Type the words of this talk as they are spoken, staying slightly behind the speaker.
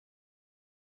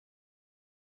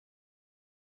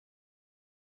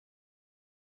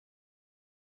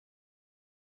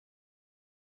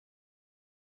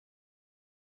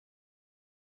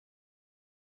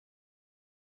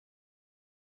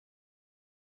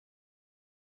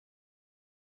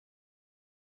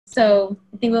So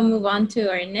I think we'll move on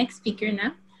to our next speaker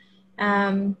now.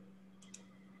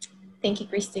 Thank you,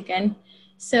 Christy, again.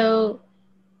 So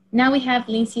now we have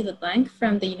Lindsay LeBlanc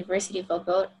from the University of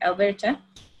Alberta,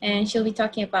 and she'll be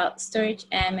talking about storage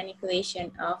and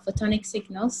manipulation of photonic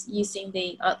signals using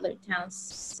the Autler-Townes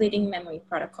Splitting memory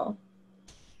protocol.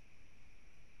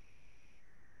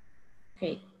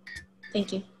 Great,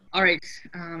 thank you. All right,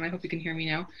 I hope you can hear me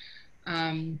now.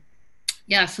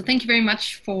 Yeah, so thank you very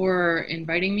much for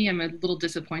inviting me. I'm a little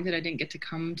disappointed I didn't get to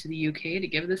come to the UK to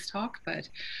give this talk, but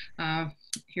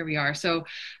here we are. So,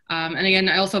 and again,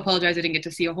 I also apologize I didn't get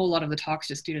to see a whole lot of the talks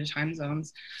just due to time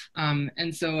zones.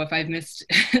 And so if I've missed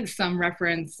some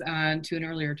reference to an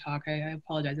earlier talk, I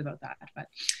apologize about that. But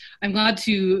I'm glad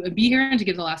to be here and to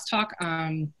give the last talk.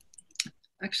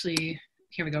 Actually,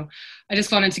 here we go. I just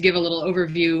wanted to give a little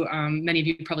overview. Many of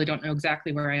you probably don't know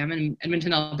exactly where I am in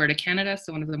Edmonton, Alberta, Canada.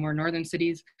 So one of the more northern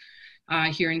cities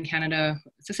here in Canada.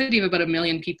 It's a city of about 1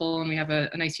 million people, and we have a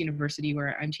nice university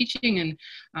where I'm teaching.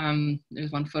 And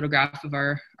there's one photograph of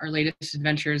our latest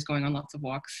adventures, going on lots of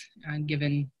walks,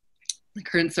 given the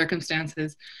current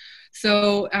circumstances.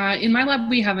 So in my lab,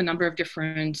 we have a number of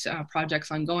different projects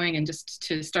ongoing, and just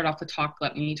to start off the talk,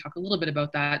 let me talk a little bit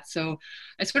about that. So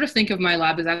I sort of think of my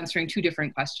lab as answering two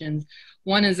different questions.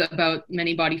 One is about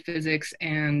many body physics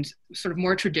and sort of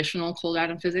more traditional cold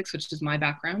atom physics, which is my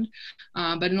background.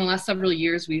 But in the last several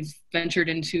years, we've ventured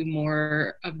into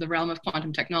more of the realm of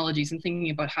quantum technologies and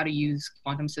thinking about how to use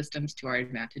quantum systems to our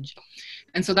advantage.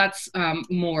 And so that's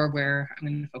more where I'm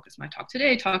going to focus my talk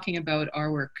today, talking about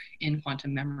our work in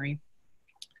quantum memory.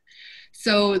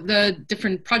 So the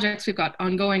different projects we've got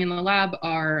ongoing in the lab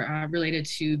are related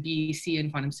to BEC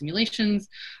and quantum simulations,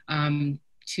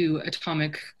 to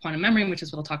atomic quantum memory, which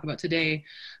is what I'll talk about today.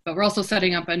 But we're also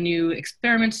setting up a new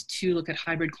experiment to look at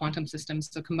hybrid quantum systems,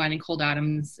 so combining cold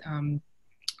atoms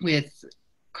with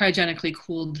cryogenically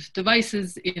cooled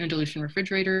devices in a dilution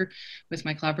refrigerator with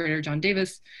my collaborator, John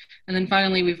Davis. And then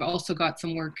finally, we've also got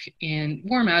some work in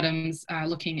warm atoms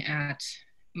looking at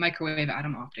microwave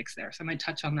atom optics there. So I might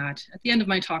touch on that at the end of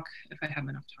my talk if I have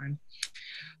enough time.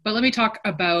 But let me talk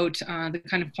about the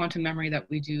kind of quantum memory that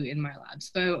we do in my lab.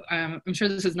 So I'm sure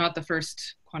this is not the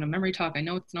first quantum memory talk. I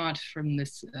know it's not from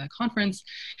this conference.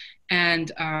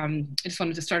 And I just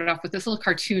wanted to start it off with this little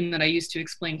cartoon that I used to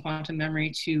explain quantum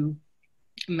memory to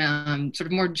sort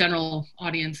of more general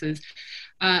audiences.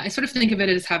 I sort of think of it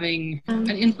as having an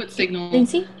input signal.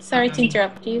 Lindsay, sorry to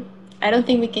interrupt you. I don't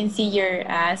think we can see your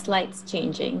slides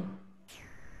changing.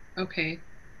 Okay.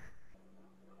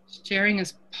 Sharing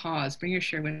is paused. Bring your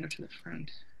share window to the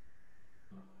front.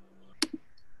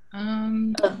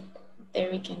 Oh,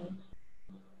 there we can.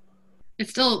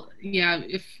 It's still, yeah,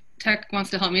 if tech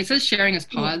wants to help me. It says sharing is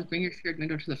paused. Yeah. Bring your shared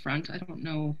window to the front. I don't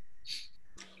know.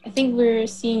 I think we're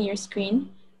seeing your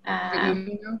screen.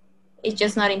 It's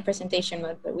just not in presentation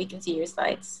mode, but we can see your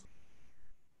slides.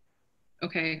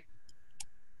 Okay.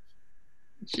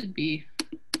 It should be.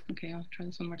 Okay, I'll try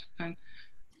this one more time.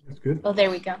 That's good. Oh,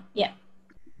 there we go. Yeah.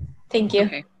 Thank you.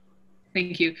 Okay.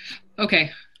 Thank you.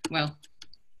 Okay. Well,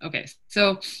 okay.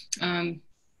 So,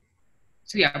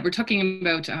 so yeah, we're talking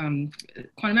about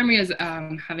quantum memory as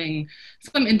having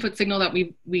some input signal that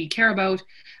we care about,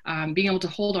 being able to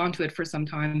hold on to it for some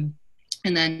time,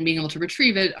 and then being able to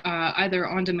retrieve it either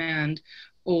on demand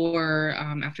or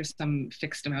after some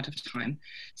fixed amount of time.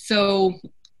 So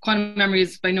quantum memory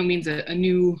is by no means a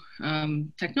new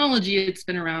technology. It's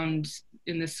been around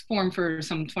in this form for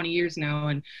some 20 years now,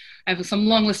 and I have some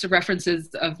long list of references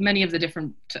of many of the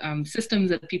different systems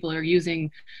that people are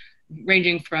using,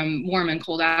 ranging from warm and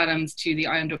cold atoms to the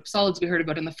ion-doped solids we heard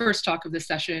about in the first talk of this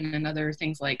session, and other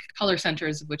things like color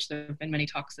centers, of which there have been many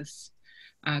talks this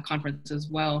conference as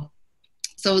well.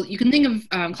 So you can think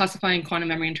of classifying quantum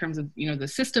memory in terms of, you know, the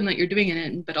system that you're doing in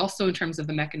it, but also in terms of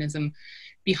the mechanism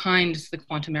behind the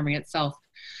quantum memory itself.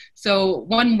 So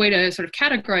one way to sort of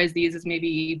categorize these is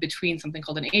maybe between something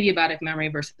called an adiabatic memory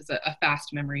versus a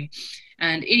fast memory.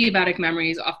 And adiabatic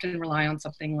memories often rely on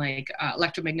something like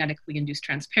electromagnetically induced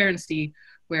transparency,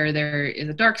 where there is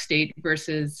a dark state,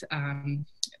 versus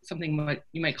something what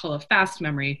you might call a fast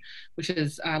memory, which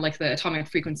is like the atomic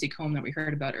frequency comb that we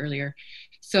heard about earlier.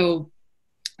 So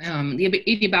the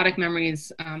adiabatic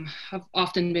memories have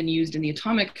often been used in the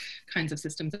atomic kinds of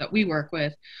systems that we work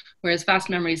with, whereas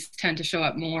fast memories tend to show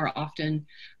up more often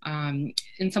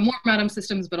in some warm atom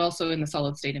systems, but also in the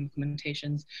solid state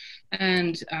implementations.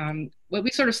 And what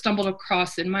we sort of stumbled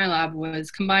across in my lab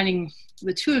was combining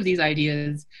the two of these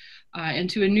ideas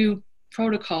into a new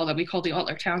protocol that we call the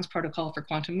Autler-Townes protocol for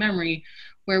quantum memory,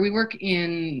 where we work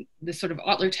in this sort of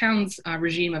Autler-Townes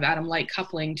regime of atom-light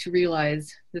coupling to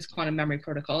realize this quantum memory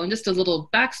protocol. And just a little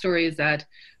backstory is that,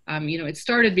 it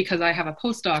started because I have a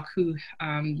postdoc who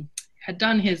had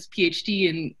done his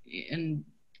PhD in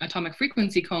atomic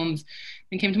frequency combs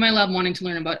and came to my lab wanting to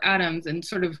learn about atoms, and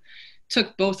sort of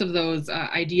took both of those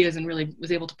ideas and really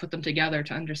was able to put them together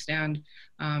to understand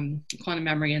quantum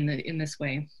memory in this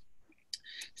way.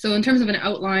 So in terms of an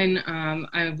outline,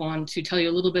 I want to tell you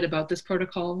a little bit about this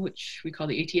protocol, which we call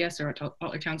the ATS, or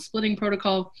Autler-Townes Splitting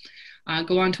protocol,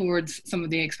 go on towards some of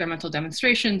the experimental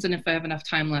demonstrations, and if I have enough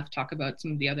time left, talk about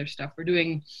some of the other stuff we're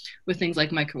doing with things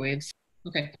like microwaves.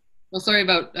 Okay, well, sorry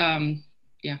about,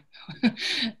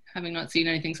 having not seen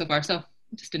anything so far, so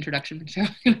just introduction, so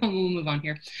we'll move on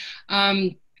here.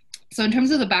 So in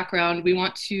terms of the background, we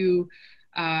want to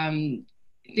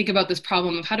think about this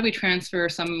problem of how do we transfer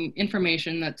some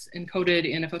information that's encoded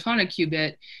in a photonic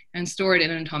qubit and store it in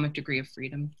an atomic degree of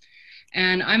freedom.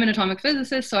 And I'm an atomic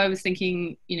physicist, so I was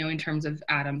thinking, in terms of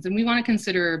atoms. And we want to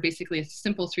consider basically a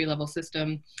simple 3-level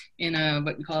system in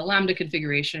what we call a lambda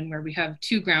configuration, where we have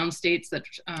 2 ground states that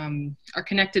are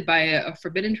connected by a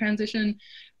forbidden transition.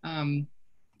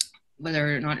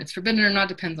 Whether or not it's forbidden or not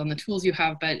depends on the tools you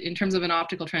have, but in terms of an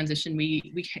optical transition,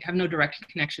 we have no direct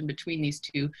connection between these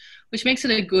two, which makes it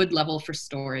a good level for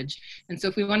storage. And so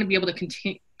if we want to be able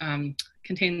to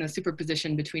contain the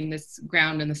superposition between this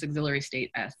ground and this auxiliary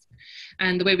state S.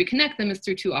 And the way we connect them is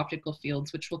through 2 optical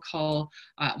fields, which we'll call,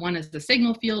 one is the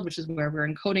signal field, which is where we're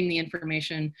encoding the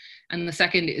information, and the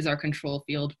second is our control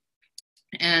field.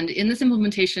 And in this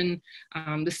implementation,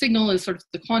 the signal is sort of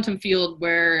the quantum field,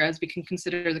 whereas we can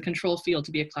consider the control field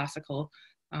to be a classical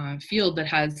field that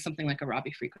has something like a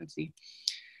Rabi frequency.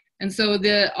 And so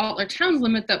the Autler-Townes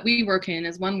limit that we work in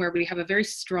is one where we have a very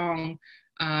strong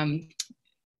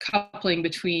coupling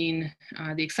between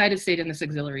the excited state and this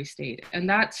auxiliary state. And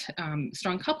that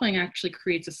strong coupling actually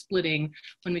creates a splitting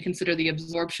when we consider the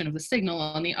absorption of the signal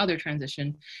on the other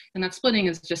transition. And that splitting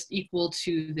is just equal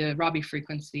to the Rabi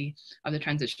frequency of the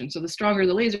transition. So the stronger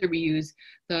the laser we use,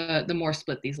 the more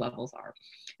split these levels are.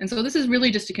 And so this is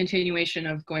really just a continuation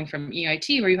of going from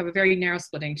EIT, where you have a very narrow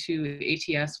splitting, to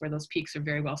ATS, where those peaks are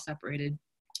very well separated.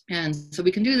 And so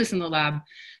we can do this in the lab,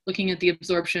 looking at the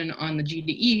absorption on the G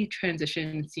to E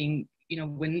transition, seeing,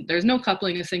 when there's no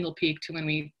coupling, a single peak, to when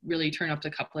we really turn up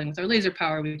the coupling with our laser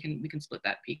power, we can split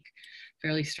that peak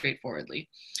fairly straightforwardly.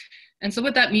 And so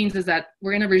what that means is that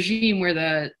we're in a regime where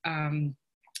the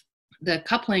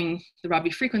coupling, the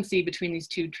Rabi frequency between these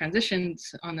 2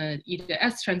 transitions on the E to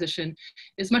S transition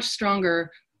is much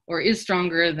stronger, or is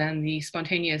stronger than the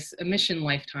spontaneous emission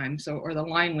lifetime, or the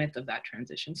line width of that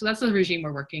transition. So that's the regime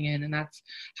we're working in, and that's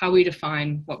how we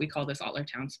define what we call this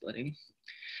Autler-Townes splitting.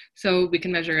 So we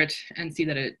can measure it and see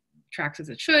that it tracks as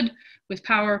it should with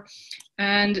power.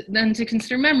 And then to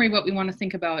consider memory, what we want to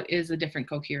think about is the different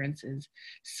coherences.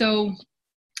 So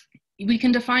we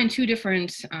can define 2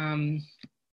 different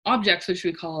objects, which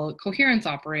we call coherence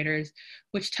operators,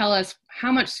 which tell us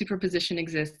how much superposition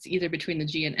exists either between the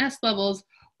G and S levels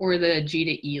or the G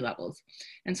to E levels.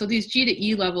 And so these G to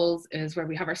E levels is where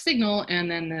we have our signal, and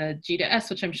then the G to S,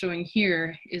 which I'm showing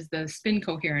here, is the spin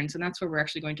coherence, and that's where we're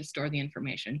actually going to store the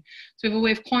information. So we have a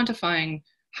way of quantifying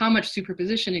how much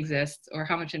superposition exists, or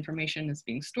how much information is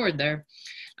being stored there.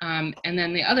 And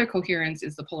then the other coherence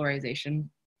is the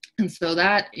polarization. And so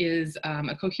that is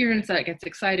a coherence that gets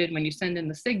excited when you send in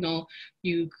the signal.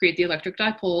 You create the electric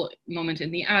dipole moment in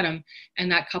the atom,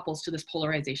 and that couples to this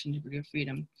polarization degree of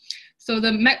freedom. So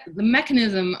the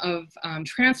mechanism of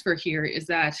transfer here is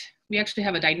that we actually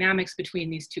have a dynamics between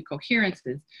these 2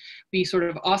 coherences. We sort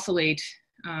of oscillate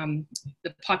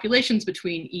the populations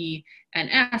between E and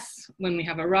S when we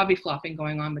have a Rabi flopping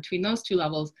going on between those 2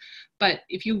 levels. But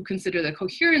if you consider the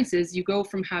coherences, you go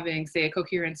from having, say, a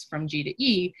coherence from G to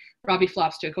E, Rabi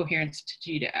flops to a coherence to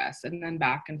G to S, and then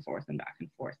back and forth and back and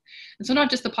forth. And so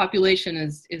not just the population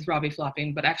is Rabi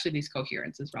flopping, but actually these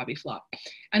coherences Rabi flop.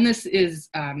 And this is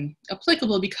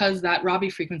applicable because that Rabi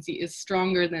frequency is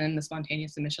stronger than the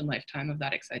spontaneous emission lifetime of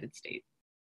that excited state.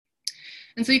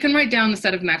 And so you can write down the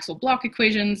set of Maxwell-Bloch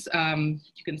equations.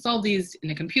 You can solve these in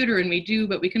a computer, and we do,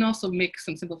 but we can also make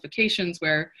some simplifications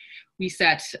where we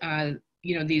set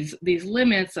these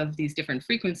limits of these different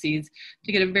frequencies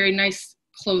to get a very nice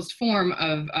closed form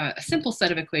of a simple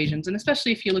set of equations. And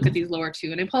especially if you look at these lower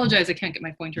 2, and I apologize, I can't get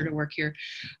my pointer to work here,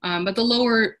 but the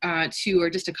lower 2 are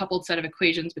just a coupled set of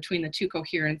equations between the 2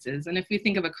 coherences. And if we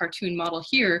think of a cartoon model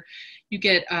here, you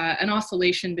get an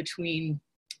oscillation between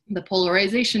the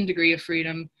polarization degree of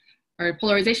freedom, or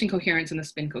polarization coherence, and the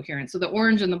spin coherence. So the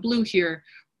orange and the blue here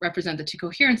represent the 2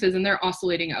 coherences, and they're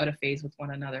oscillating out of phase with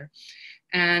one another.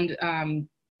 And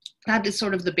that is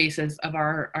sort of the basis of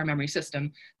our memory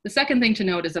system. The second thing to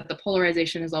note is that the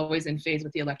polarization is always in phase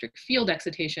with the electric field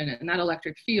excitation, and that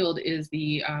electric field is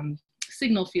the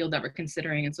signal field that we're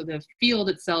considering. And so the field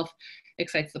itself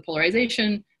excites the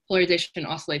polarization, polarization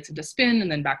oscillates into spin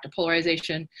and then back to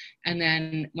polarization. And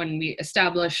then when we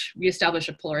establish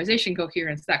a polarization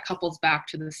coherence, that couples back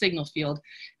to the signal field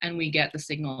and we get the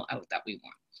signal out that we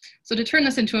want. So to turn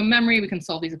this into a memory, we can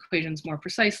solve these equations more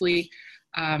precisely.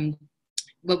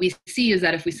 What we see is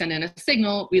that if we send in a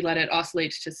signal, we let it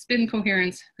oscillate to spin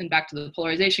coherence, then back to the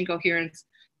polarization coherence.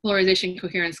 Polarization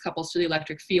coherence couples to the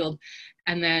electric field,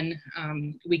 and then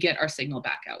we get our signal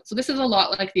back out. So this is a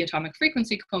lot like the atomic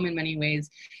frequency comb in many ways,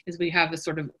 is we have this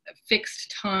sort of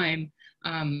fixed time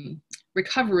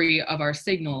recovery of our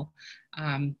signal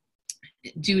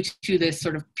due to this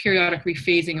sort of periodic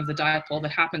rephasing of the dipole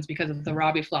that happens because of the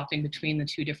Rabi flopping between the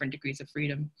two different degrees of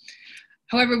freedom.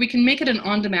 However, we can make it an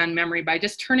on-demand memory by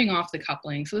just turning off the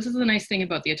coupling. So this is the nice thing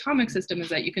about the atomic system, is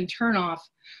that you can turn off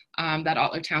that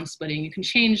Autler-Townes splitting. You can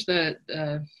change the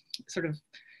sort of,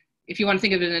 if you want to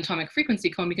think of it in an atomic frequency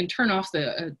comb, you can turn off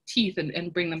the teeth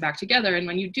and bring them back together. And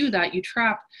when you do that, you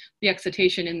trap the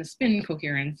excitation in the spin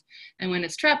coherence. And when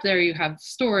it's trapped there, you have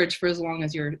storage for as long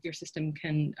as your system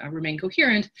can remain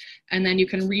coherent. And then you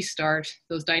can restart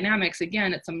those dynamics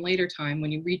again at some later time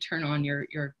when you return on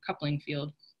your coupling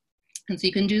field. And so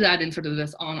you can do that in sort of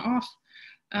this on-off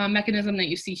mechanism that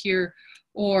you see here,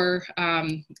 or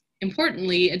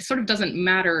importantly, it sort of doesn't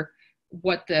matter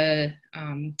what the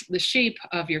shape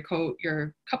of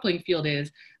your coupling field is,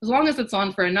 as long as it's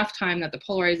on for enough time that the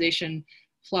polarization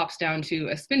flops down to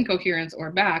a spin coherence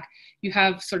or back, you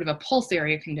have sort of a pulse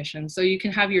area condition. So you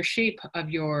can have your shape of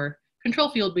your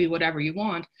control field be whatever you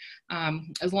want,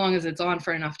 as long as it's on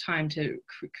for enough time to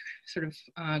sort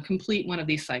of complete one of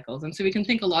these cycles. And so we can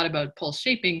think a lot about pulse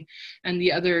shaping and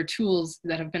the other tools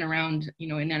that have been around, in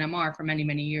NMR for many,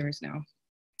 many years now.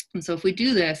 And so if we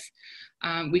do this,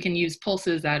 we can use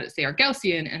pulses that say are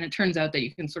Gaussian, and it turns out that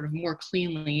you can sort of more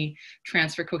cleanly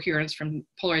transfer coherence from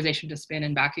polarization to spin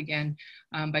and back again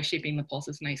by shaping the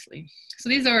pulses nicely. So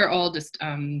these are all just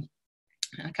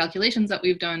calculations that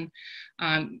we've done.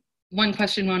 One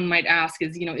question one might ask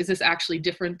is, is this actually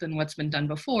different than what's been done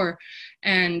before?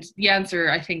 And the answer,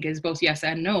 I think, is both yes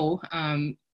and no.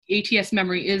 ATS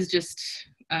memory is just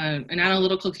an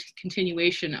analytical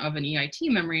continuation of an EIT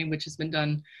memory, which has been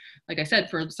done, like I said,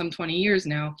 for some 20 years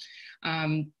now.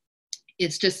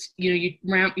 It's just,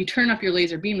 you turn up your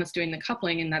laser beam that's doing the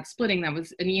coupling, and that splitting that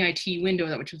was an EIT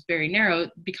window which was very narrow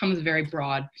becomes very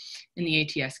broad in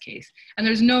the ATS case. And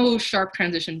there's no sharp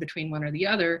transition between one or the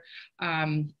other.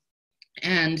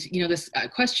 And this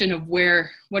question of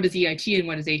what is EIT and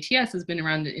what is ATS has been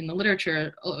around in the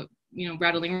literature,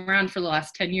 rattling around for the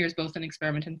last 10 years, both in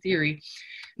experiment and theory.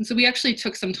 And so we actually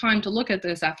took some time to look at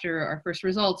this after our first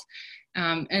results.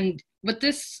 And what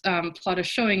this plot is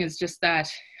showing is just that,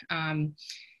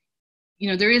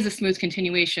 there is a smooth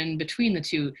continuation between the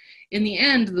two. In the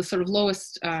end, the sort of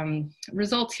lowest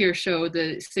results here show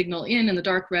the signal in the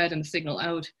dark red and the signal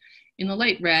out in the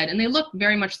light red, and they look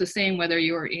very much the same whether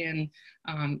you're in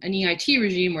an EIT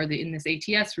regime or in this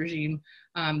ATS regime.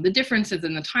 The difference is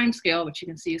in the time scale, which you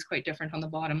can see is quite different on the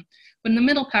bottom. But in the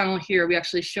middle panel here, we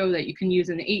actually show that you can use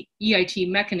an EIT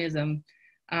mechanism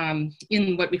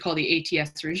in what we call the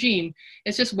ATS regime.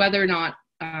 It's just whether or not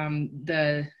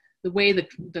the way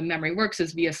the memory works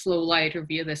is via slow light or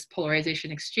via this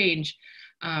polarization exchange.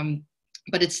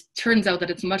 But it turns out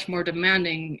that it's much more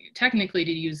demanding technically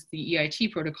to use the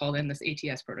EIT protocol than this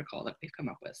ATS protocol that we've come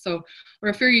up with. So I'll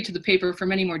refer you to the paper for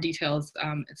many more details.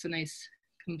 It's a nice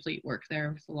complete work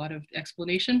there with a lot of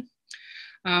explanation.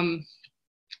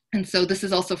 And so this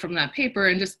is also from that paper,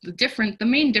 and just the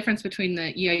main difference between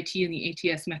the EIT and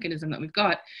the ATS mechanism that we've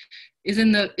got is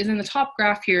in the top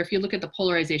graph here. If you look at the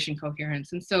polarization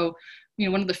coherence, and so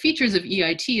one of the features of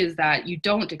EIT is that you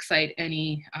don't excite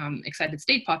any excited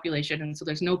state population, and so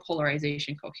there's no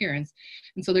polarization coherence,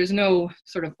 and so there's no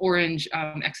sort of orange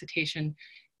excitation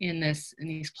in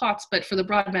these plots. But for the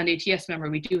broadband ATS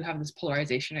memory, we do have this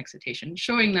polarization excitation,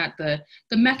 showing that the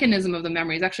mechanism of the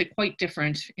memory is actually quite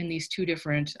different in these two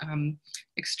different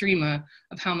extrema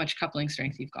of how much coupling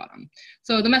strength you've got on.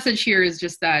 So the message here is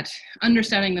just that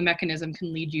understanding the mechanism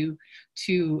can lead you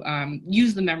to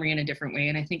use the memory in a different way.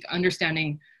 And I think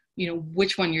understanding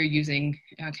which one you're using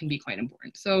can be quite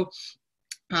important. So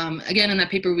again, in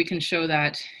that paper, we can show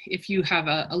that if you have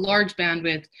a large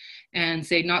bandwidth and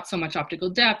say not so much optical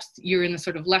depth, you're in the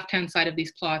sort of left-hand side of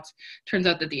these plots. Turns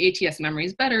out that the ATS memory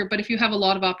is better, but if you have a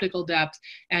lot of optical depth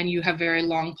and you have very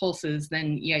long pulses,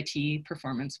 then EIT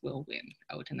performance will win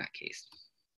out in that case.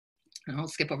 And I'll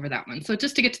skip over that one. So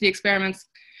just to get to the experiments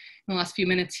in the last few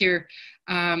minutes here,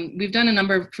 we've done a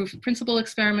number of proof of principle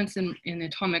experiments in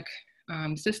atomic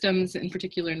systems, in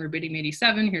particular in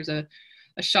rubidium-87. Here's a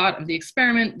shot of the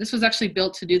experiment. This was actually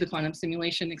built to do the quantum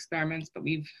simulation experiments, but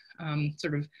we've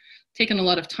sort of taken a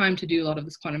lot of time to do a lot of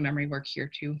this quantum memory work here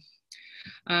too.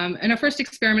 In our first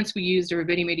experiments, we used a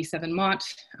rubidium-87 MOT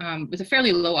with a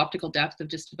fairly low optical depth of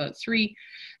just about 3,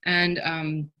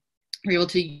 and we were able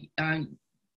to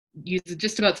use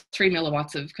just about 3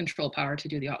 milliwatts of control power to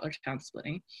do the Autler-Townes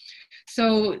splitting.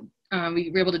 So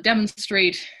we were able to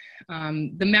demonstrate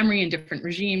the memory in different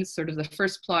regimes, sort of the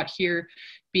first plot here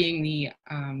being the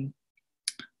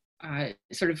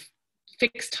sort of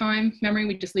fixed time memory.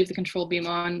 We just leave the control beam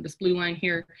on, this blue line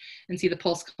here, and see the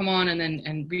pulse come on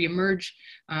and re-emerge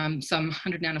some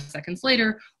 100 nanoseconds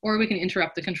later, or we can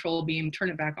interrupt the control beam, turn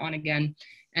it back on again,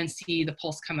 and see the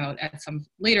pulse come out at some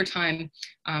later time,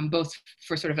 both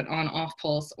for sort of an on-off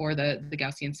pulse or the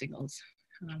Gaussian signals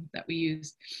that we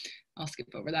use. I'll skip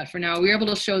over that for now. We were able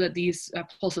to show that these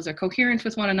pulses are coherent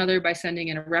with one another by sending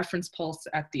in a reference pulse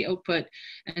at the output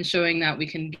and showing that we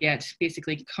can get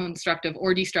basically constructive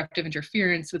or destructive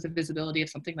interference with a visibility of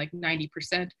something like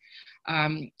 90%.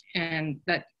 And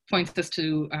that points us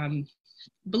to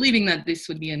believing that this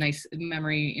would be a nice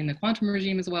memory in the quantum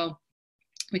regime as well.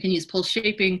 We can use pulse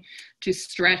shaping to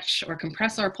stretch or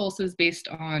compress our pulses based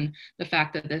on the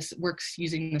fact that this works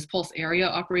using this pulse area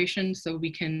operation. So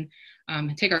we can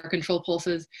take our control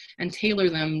pulses and tailor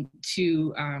them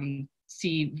to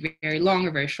see very long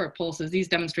or very short pulses. These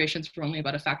demonstrations were only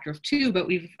about a factor of 2, but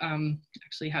we've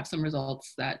actually have some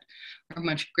results that are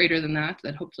much greater than that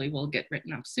hopefully will get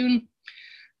written up soon.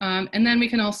 And then we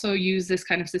can also use this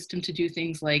kind of system to do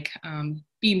things like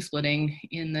beam splitting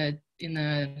in the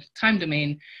time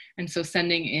domain. And so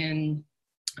sending in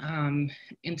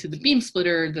into the beam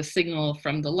splitter the signal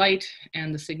from the light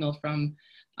and the signal from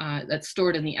that's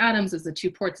stored in the atoms as the 2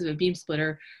 ports of a beam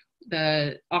splitter.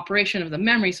 The operation of the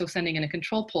memory, so sending in a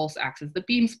control pulse, acts as the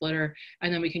beam splitter,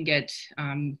 and then we can get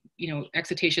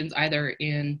excitations either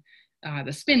in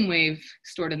the spin wave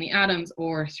stored in the atoms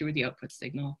or through the output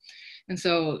signal. And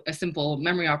so a simple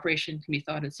memory operation can be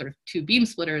thought as sort of 2 beam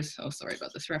splitters. Oh, sorry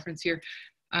about this reference here.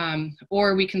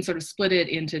 Or we can sort of split it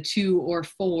into 2 or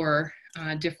 4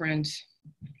 different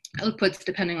outputs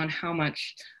depending on how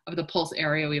much of the pulse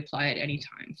area we apply at any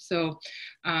time. So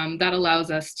that allows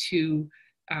us to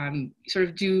sort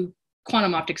of do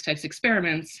quantum optics types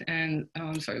experiments, and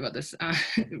I'm sorry about this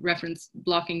reference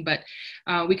blocking, but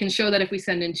we can show that if we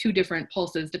send in 2 different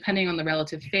pulses, depending on the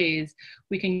relative phase,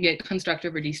 we can get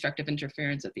constructive or destructive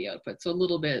interference at the output. So a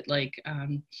little bit like,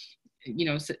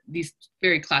 these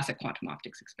very classic quantum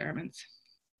optics experiments.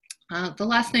 The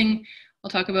last thing I'll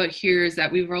talk about here is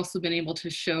that we've also been able to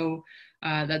show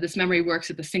that this memory works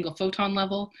at the single photon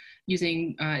level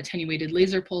using attenuated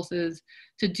laser pulses.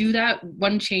 To do that,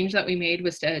 one change that we made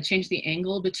was to change the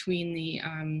angle between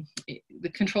the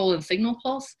control and signal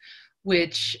pulse,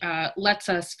 which lets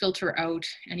us filter out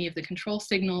any of the control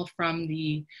signal from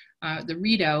the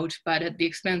readout, but at the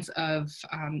expense of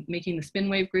making the spin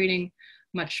wave grading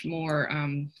much more,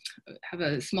 have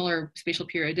a smaller spatial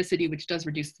periodicity, which does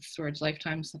reduce the storage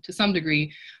lifetimes to some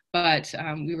degree, but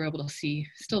we were able to see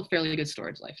still fairly good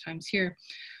storage lifetimes here.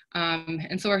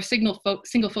 And so our single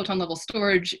photon level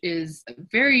storage is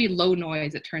very low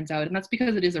noise, it turns out, and that's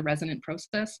because it is a resonant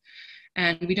process,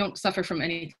 and we don't suffer from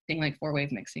anything like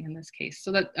 4-wave mixing in this case.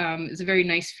 So that is a very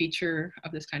nice feature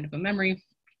of this kind of a memory.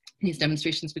 In these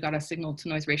demonstrations, we got a signal to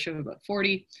noise ratio of about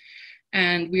 40.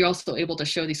 And we're also able to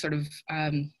show these sort of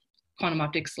quantum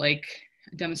optics like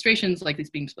demonstrations like this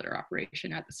beam splitter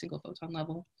operation at the single photon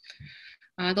level.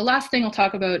 The last thing I'll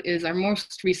talk about is our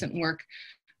most recent work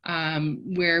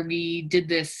where we did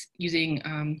this using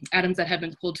atoms that had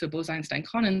been cooled to a Bose-Einstein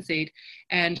condensate.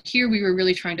 And here we were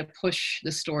really trying to push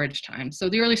the storage time. So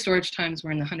the early storage times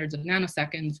were in the hundreds of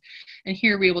nanoseconds. And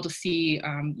here we're able to see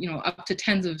up to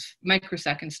tens of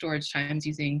microsecond storage times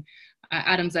using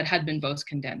atoms that had been Bose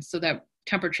condensed, so that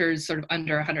temperatures sort of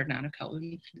under 100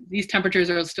 nanokelvin. These temperatures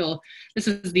are still, this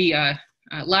is the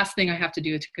last thing I have to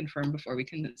do to confirm before we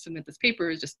can submit this paper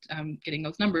is just getting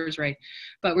those numbers right.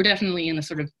 But we're definitely in the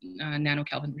sort of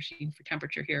nanokelvin regime for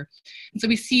temperature here. And so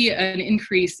we see an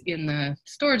increase in the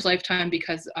storage lifetime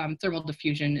because thermal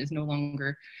diffusion is no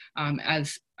longer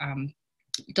as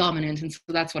dominant. And so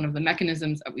that's one of the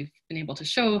mechanisms that we've been able to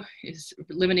show is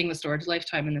limiting the storage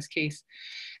lifetime in this case.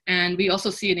 And we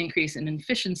also see an increase in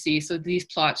efficiency. So these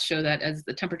plots show that as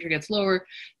the temperature gets lower,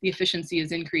 the efficiency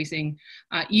is increasing,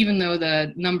 even though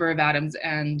the number of atoms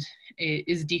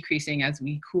is decreasing as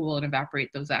we cool and evaporate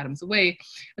those atoms away.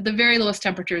 At the very lowest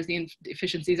temperatures, the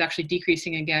efficiency is actually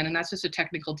decreasing again, and that's just a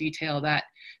technical detail that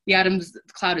the atoms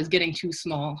cloud is getting too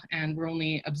small, and we're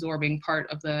only absorbing part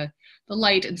of the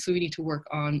light, and so we need to work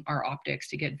on our optics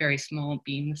to get very small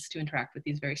beams to interact with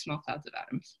these very small clouds of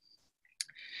atoms.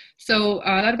 So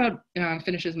that about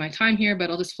finishes my time here, but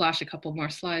I'll just flash a couple more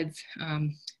slides.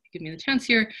 Give me the chance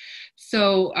here.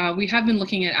 So we have been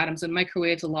looking at atoms and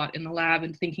microwaves a lot in the lab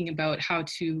and thinking about how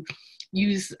to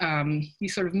use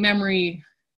these sort of memory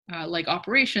like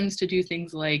operations to do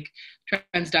things like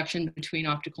transduction between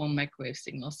optical and microwave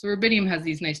signals. So rubidium has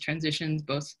these nice transitions,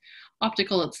 both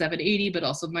optical at 780, but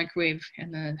also microwave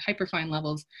and the hyperfine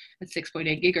levels at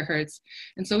 6.8 gigahertz.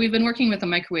 And so we've been working with a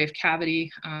microwave cavity,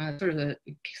 sort of the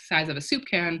size of a soup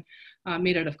can,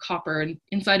 made out of copper, and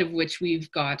inside of which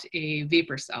we've got a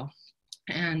vapor cell.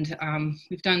 And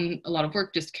we've done a lot of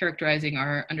work just characterizing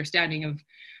our understanding of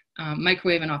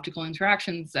microwave and optical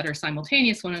interactions that are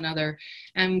simultaneous one another.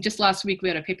 And just last week we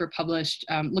had a paper published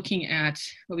looking at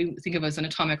what we think of as an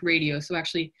atomic radio. So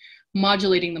actually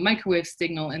modulating the microwave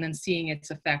signal and then seeing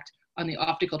its effect on the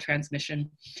optical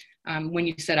transmission when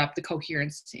you set up the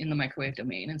coherence in the microwave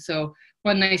domain. And so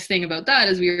one nice thing about that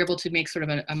is we were able to make sort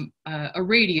of a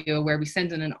radio where we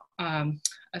send in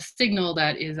a signal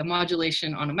that is a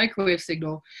modulation on a microwave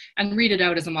signal and read it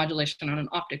out as a modulation on an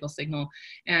optical signal.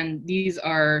 And these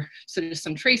are sort of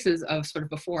some traces of sort of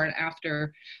before and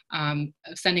after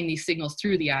sending these signals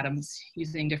through the atoms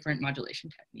using different modulation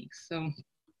techniques. So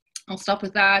I'll stop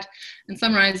with that and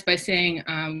summarize by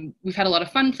saying we've had a lot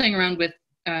of fun playing around with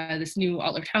this new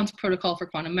Autler-Townes protocol for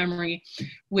quantum memory,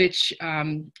 which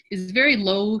is very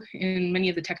low in many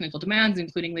of the technical demands,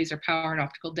 including laser power and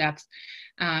optical depth,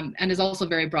 and is also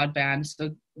very broadband. So,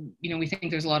 we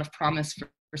think there's a lot of promise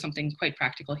for something quite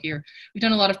practical here. We've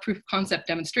done a lot of proof of concept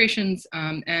demonstrations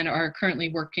and are currently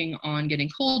working on getting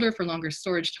colder for longer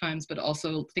storage times, but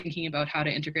also thinking about how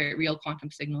to integrate real quantum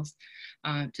signals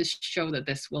to show that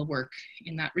this will work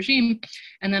in that regime.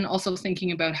 And then also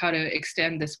thinking about how to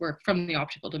extend this work from the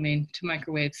optical domain to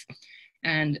microwaves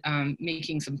and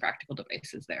making some practical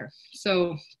devices there.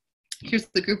 So here's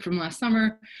the group from last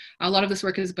summer. A lot of this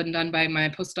work has been done by my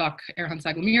postdoc, Erhan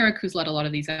Saglomirek, who's led a lot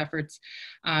of these efforts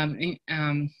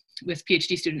with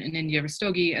PhD student in India,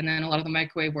 Rastogi, and then a lot of the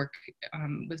microwave work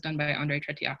was done by Andrei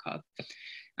Tretiakov,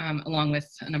 along with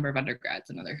a number of undergrads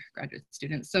and other graduate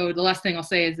students. So the last thing I'll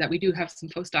say is that we do have some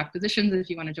postdoc positions if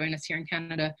you want to join us here in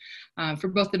Canada for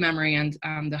both the memory and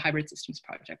the hybrid systems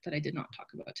project that I did not talk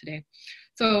about today.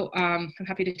 So I'm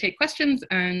happy to take questions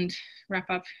and wrap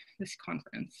up this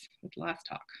conference with the last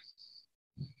talk.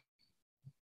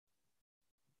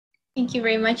 Thank you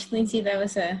very much, Lindsay. That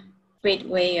was a great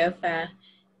way of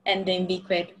ending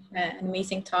BQIT, an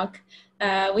amazing talk.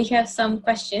 We have some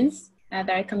questions that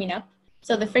are coming up.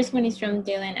 So the first one is from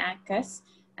Dylan Akas.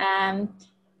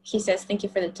 He says, thank you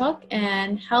for the talk.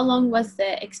 And how long was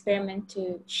the experiment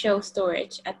to show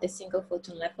storage at the single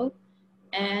photon level?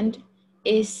 And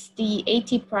is the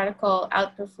AT protocol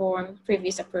outperform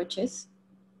previous approaches?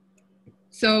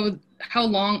 So how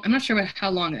long, I'm not sure how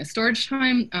long, storage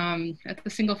time at the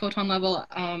single photon level.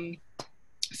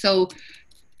 So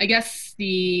I guess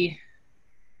the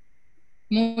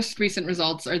most recent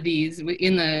results are these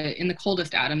in the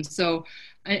coldest atoms. So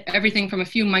everything from a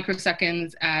few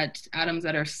microseconds at atoms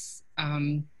that are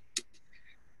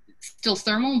still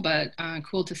thermal, but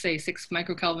cooled to say 6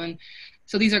 microkelvin.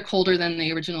 So these are colder than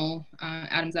the original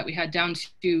atoms that we had, down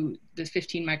to the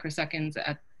 15 microseconds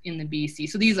in the BC.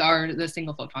 So these are the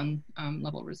single photon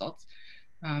level results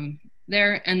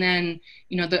there. And then,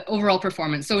 the overall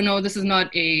performance. So no, this is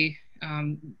not a,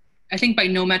 I think by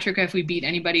no metric have we beat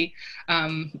anybody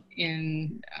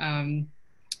in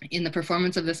the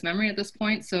performance of this memory at this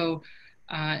point. So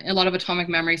a lot of atomic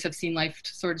memories have seen life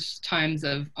storage times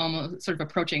of almost sort of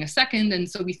approaching a second. And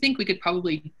so we think we could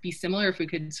probably be similar if we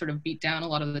could sort of beat down a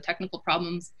lot of the technical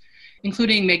problems,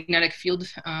 including magnetic field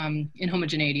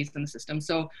inhomogeneities in the system.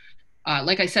 So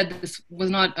like I said, this was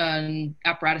not an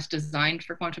apparatus designed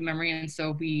for quantum memory. And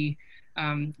so we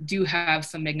do have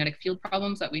some magnetic field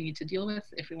problems that we need to deal with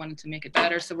if we wanted to make it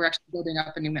better. So we're actually building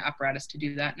up a new apparatus to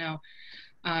do that now.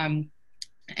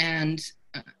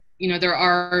 There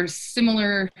are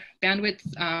similar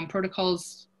bandwidth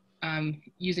protocols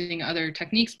using other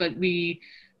techniques, but we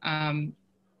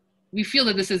feel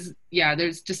that this is,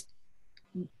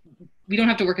 we don't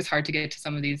have to work as hard to get to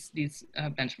some of these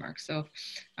benchmarks. So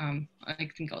I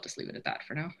think I'll just leave it at that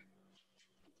for now.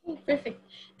 Okay, perfect.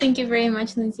 Thank you very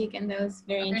much, Lindsay. Again, that was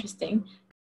very interesting.